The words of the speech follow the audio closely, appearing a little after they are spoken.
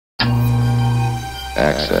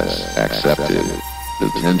access accepted.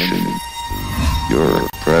 Attention. Your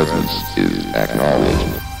presence is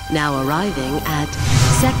acknowledged. Now arriving at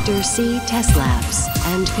Sector C test labs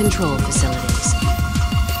and control facilities.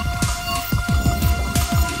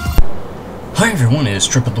 Hi everyone, it's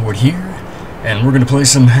Triple Lord here, and we're gonna play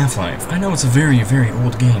some Half-Life. I know it's a very, very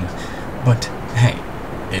old game, but hey,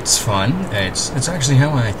 it's fun. It's actually how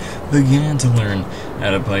I began to learn how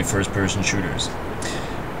to play first-person shooters.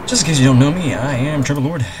 Just in case you don't know me, I am Triple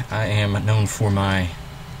Lord. I am known for my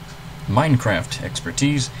Minecraft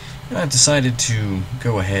expertise, and I've decided to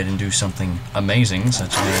go ahead and do something amazing,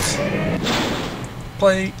 such as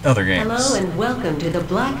play other games. Hello and welcome to the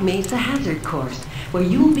Black Mesa Hazard Course, where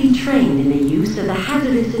you will be trained in the use of the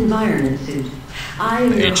hazardous environment suit. I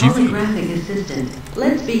am your holographic assistant.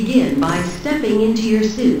 Let's begin by stepping into your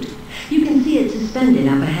suit. You can see it suspended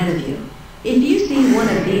up ahead of you. If you see one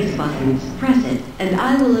of these buttons, press it, and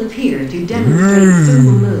I will appear to demonstrate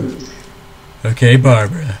certain moves. Okay,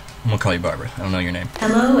 Barbara. I'm gonna call you Barbara. I don't know your name.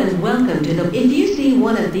 Hello and welcome to the... If you see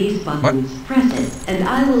one of these buttons, press it, and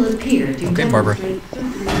I will appear to demonstrate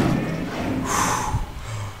certain moves.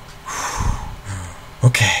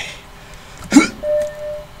 Okay.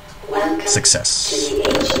 Welcome Success. to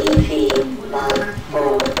the HEV Mark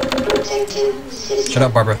IV protective system. Shut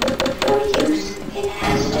up, Barbara. For use in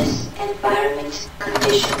hazardous environment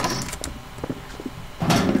conditions.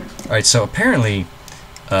 Alright, so apparently,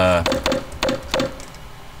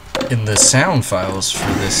 in the sound files for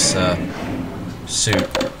this, suit,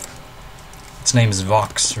 its name is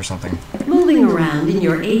Vox or something. Moving around in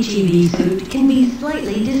your HEV suit can be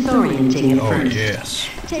slightly disorienting at first. Oh, yes.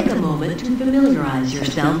 Take a moment to familiarize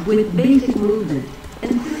yourself with basic movement.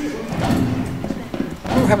 And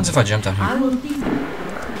What happens if I jump down I here? will see you.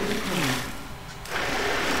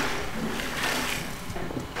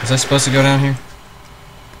 Was I supposed to go down here?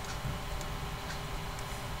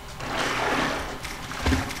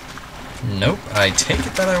 Nope, I take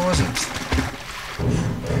it that I wasn't.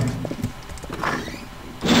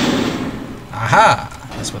 Aha!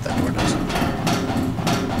 That's what that door does.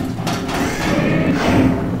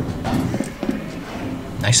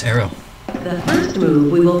 Nice arrow. The first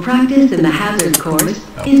move we will practice in the hazard course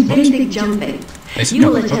is basic jumping. You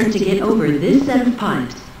will attempt to get over this set of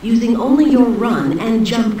pipes using only your run and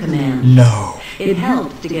jump commands. No. It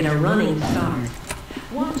helps to get a running start.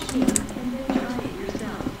 Watch me and then try it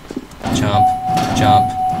yourself. Jump,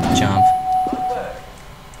 jump, jump.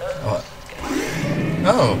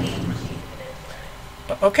 Oh.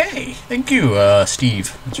 Okay, thank you, Steve.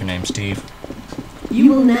 What's your name, Steve?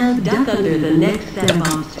 You will now duck under the next set of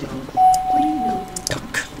obstacles. Please note.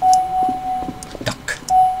 Duck. Duck.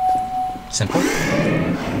 Simple?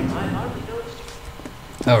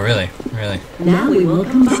 Oh, really? Really? Now we will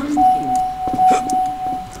combine skills.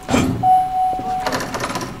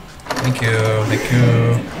 Thank you, thank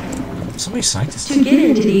you. So many scientists. To get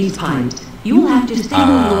into these pipes, you will have to stay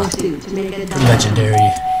in your suit to make a dive.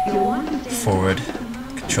 Legendary You'll want to stay forward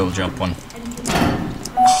control jump one.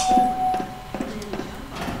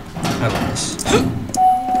 I love this.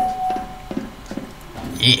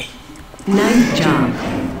 Yeah. Nice job.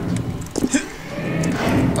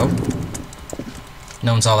 Oh.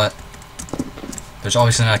 No one saw that. There's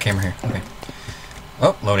obviously not a camera here. Okay.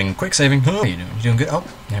 Oh, loading quick saving. How you doing? You doing good? Oh,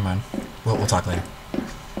 never mind. We'll talk later.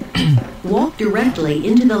 Walk directly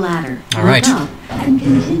into the ladder. All right. Look up and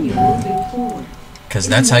continue moving forward. Because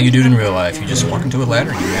that's how you do it in real life. You just walk into a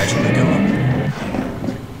ladder and you magically go up.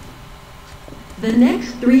 The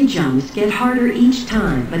next 3 jumps get harder each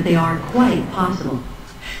time, but they are quite possible.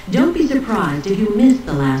 Don't be surprised if you miss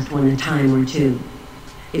the last one a time or two.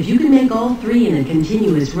 If you can make all 3 in a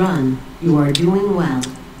continuous run, you are doing well.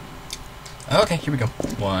 Okay, here we go.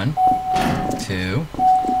 1, 2,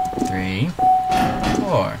 3,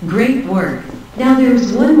 4. Great work. Now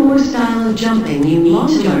there's one more style of jumping you need to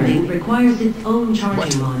learn. Jumping requires its own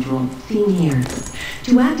charging module, seen here.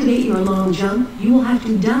 To activate your long jump, you will have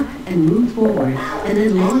to duck and move forward, and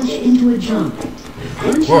then launch into a jump.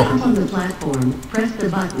 Once you're up on the platform, press the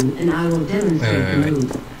button, and I will demonstrate the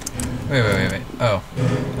move. Wait. Oh,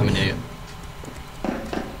 I'm an idiot.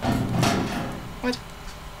 What?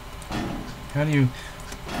 How do you...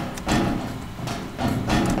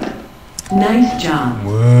 Nice job.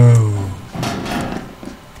 Whoa.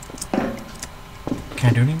 Can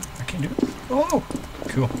I do anything? I can't do it. Oh,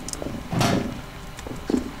 cool.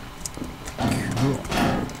 Cool.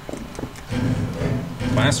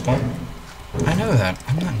 Last one. I know that.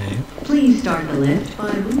 I'm not an idiot. Please start the lift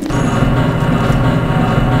by moving.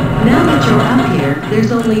 Now that you're up here,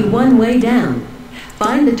 there's only one way down.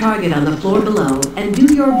 Find the target on the floor below and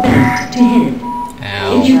do your best to hit it.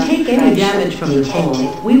 If you take any damage from the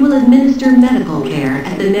fall, we will administer medical care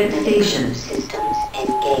at the next station. Systems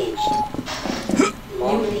engaged. You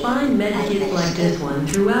will find medkits like this one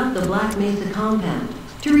throughout the Black Mesa compound.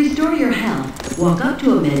 To restore your health, walk up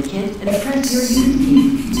to a medkit and press your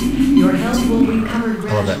use key. Your health will recover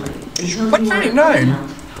gradually until you are at full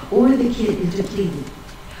health or the kit is depleted.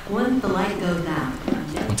 Once the light goes out.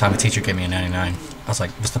 One time a teacher gave me a 99. I was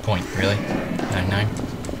like, what's the point? Really? 99?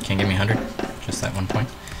 Can't give me 100? Just that one point?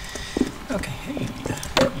 Okay, hey.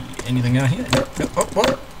 Anything out here? Nope, nope, oh,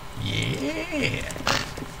 oh. Yeah.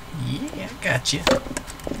 Yeah, gotcha.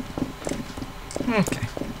 Okay.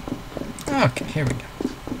 Okay, here we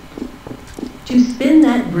go. To spin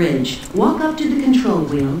that bridge, walk up to the control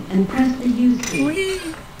wheel and press the use key. Wee!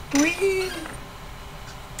 Wee!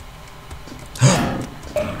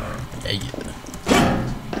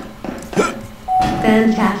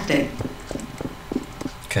 Fantastic.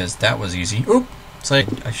 Because that was easy. Oop! It's like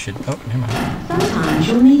I should. Oh, never mind. Sometimes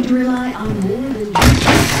you'll need to rely on more than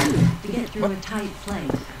just to get through a tight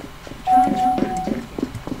place. Try jumping.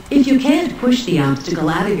 If you can't push the obstacle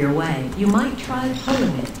out of your way, you might try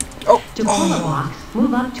pulling it. Oh! To pull a box,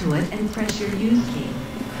 move up to it and press your use key,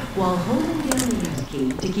 while holding down the use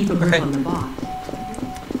key to keep a grip on the box.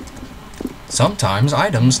 Sometimes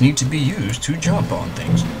items need to be used to jump on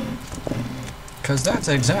things. Because that's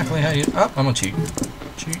exactly how you... Oh, I'm gonna cheat.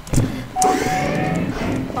 Cheat.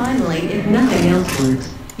 Finally, if nothing else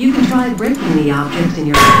works, you can try breaking the objects in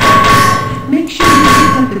your path. Make sure you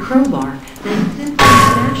pick up the crowbar, then simply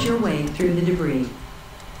smash your way through the debris.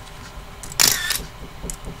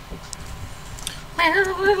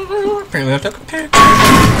 Apparently I took a pic.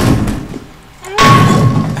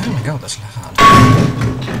 Oh my god, that's loud.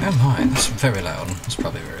 Oh my, that's very loud. That's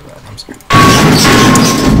probably very loud. I'm sorry.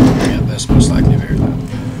 Yeah, that's most likely very loud.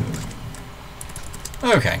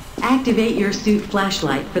 Okay. Activate your suit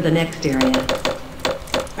flashlight for the next area.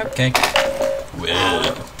 Okay. Well.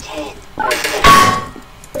 10%.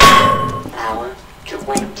 Power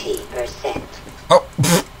 20%. Oh.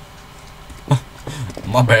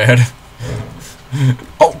 My bad.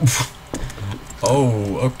 Oh.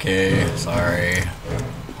 Oh, okay. Sorry.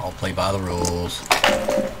 I'll play by the rules.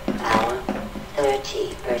 Power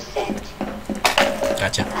 30%.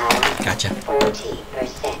 Gotcha. Power Gotcha.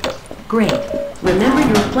 40%. Great. Remember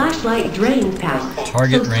your flashlight drains power.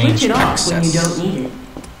 Target So range switch it off when you access. don't need it.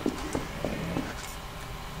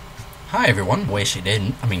 Hi everyone. Wish you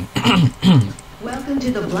didn't. I mean, Welcome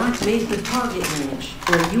to the Black Mesa target range,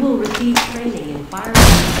 where you will receive training in firing,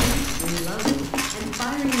 reloading, and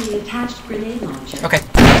firing the attached grenade launcher. okay.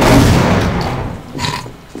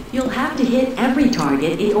 You'll have to hit every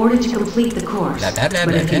target in order to complete the course. Blah, blah, blah,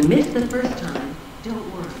 But blah, if you blah. miss the first time,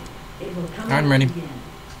 don't worry. It will come I'm up ready. again.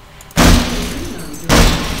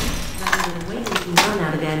 Rather than waiting to run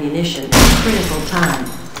out of ammunition at a critical time.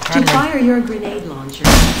 To I'm ready. fire your grenade launcher,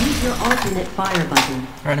 use your alternate fire button.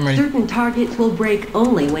 Alright, I'm ready. Certain targets will break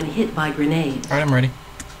only when hit by grenades. Alright, I'm ready.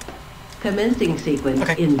 Commencing sequence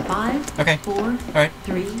Okay. in 5, Okay. 4, Alright.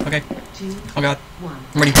 3, Okay. 2, Oh god. 1.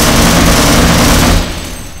 I'm ready.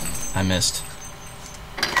 I missed.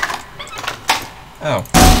 Oh.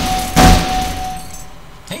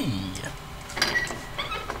 Hey.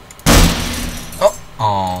 Oh.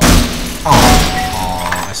 Oh.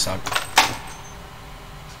 Oh. I suck.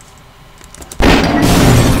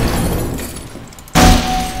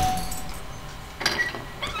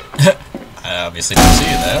 I obviously didn't see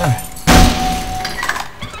you there.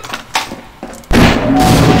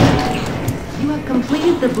 You have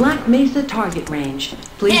completed the Black Mesa target range.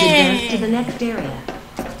 Please advance to the next area.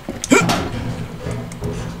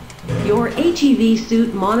 Your HEV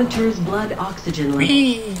suit monitors blood oxygen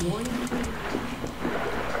levels.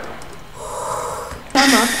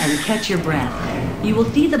 Thumb up and catch your breath. You will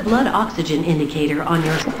see the blood oxygen indicator on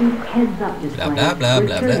your suit heads-up display. Blah, blah, blah,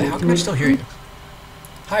 blah, blah. referring How to can I a still hear you?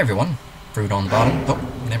 Hi, everyone. Fruit on the bottom. Oh,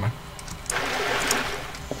 never mind.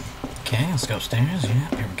 Okay, let's go upstairs. Yeah,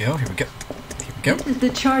 here we go, here we go. Here we go. This is the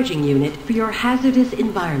charging unit for your hazardous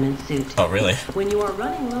environment suit. Oh, really? When you are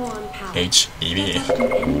running low on power, H-E-V. step up to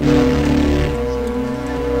any-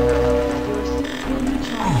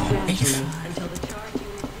 Oh, 85. until the charge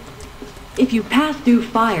unit- If you pass through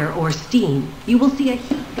fire or steam, you will see a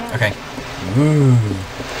heat damage. Okay. Woo. Woo.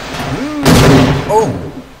 Oh.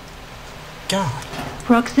 God.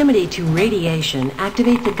 Proximity to radiation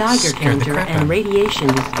activates a Geiger Scared the counter crap out and of me. radiation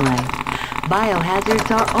display. Biohazards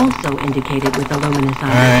are also indicated with the luminous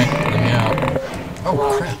eye. Alright, let me out. Oh,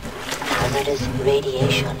 Warning. crap. Hazardous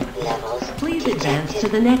radiation levels Please advance to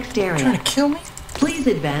detected. the next Trying area. to kill me? Please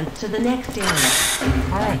advance to the next area.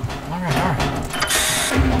 Alright, alright, alright.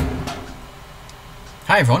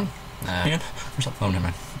 Hi everyone. Where's that phone? Never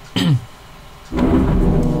mind.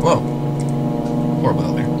 Whoa. Horrible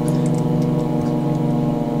out there.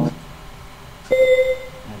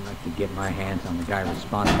 I'd like to get my hands on the guy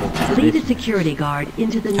responsible for Lead a this. security guard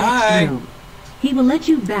into the next Hi. room. He will let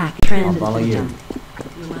you back transit follow you. system.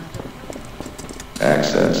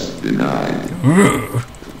 Access denied.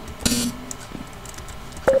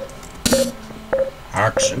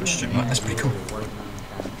 Access. That's pretty cool.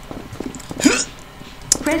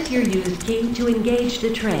 Press your use key to engage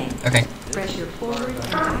the train. Okay. Press your forward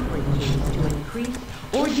and backward keys to increase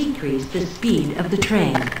or decrease the speed of the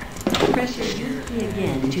train. Press your use key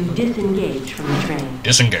again to disengage from the train.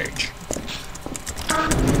 Disengage.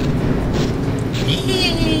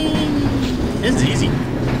 This is easy.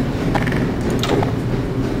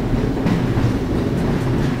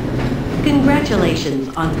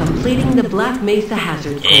 Congratulations on completing the Black Mesa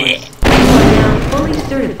Hazard course. You are now fully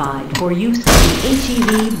certified for use of the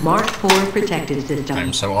HEV Mark IV protective system.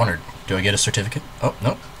 I'm so honored. Do I get a certificate? Oh,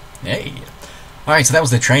 no. Hey. Alright, so that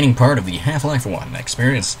was the training part of the Half-Life 1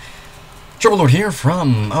 experience. Triple Lord here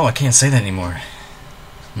from... Oh, I can't say that anymore.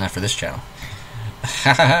 Not for this channel.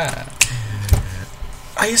 I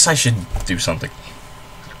guess I should do something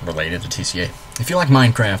related to TCA. If you like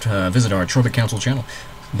Minecraft, visit our Tropic Council channel.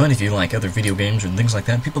 But if you like other video games and things like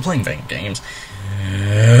that, people playing games,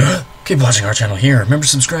 keep watching our channel here. Remember to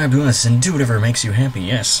subscribe to us and do whatever makes you happy.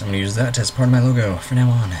 Yes, I'm going to use that as part of my logo from now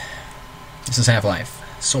on. This is Half-Life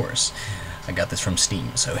Source. I got this from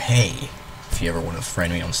Steam, so hey, if you ever want to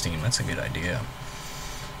friend me on Steam, that's a good idea.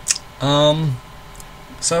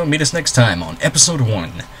 So meet us next time on episode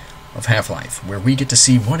 1 of Half-Life, where we get to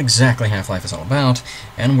see what exactly Half-Life is all about,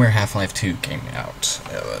 and where Half-Life 2 came out.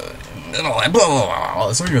 And all that, blah, blah,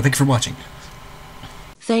 blah. So thank you for watching.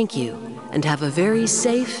 Thank you, and have a very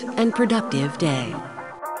safe and productive day.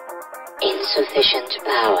 Insufficient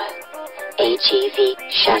power. HEV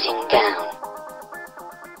shutting down.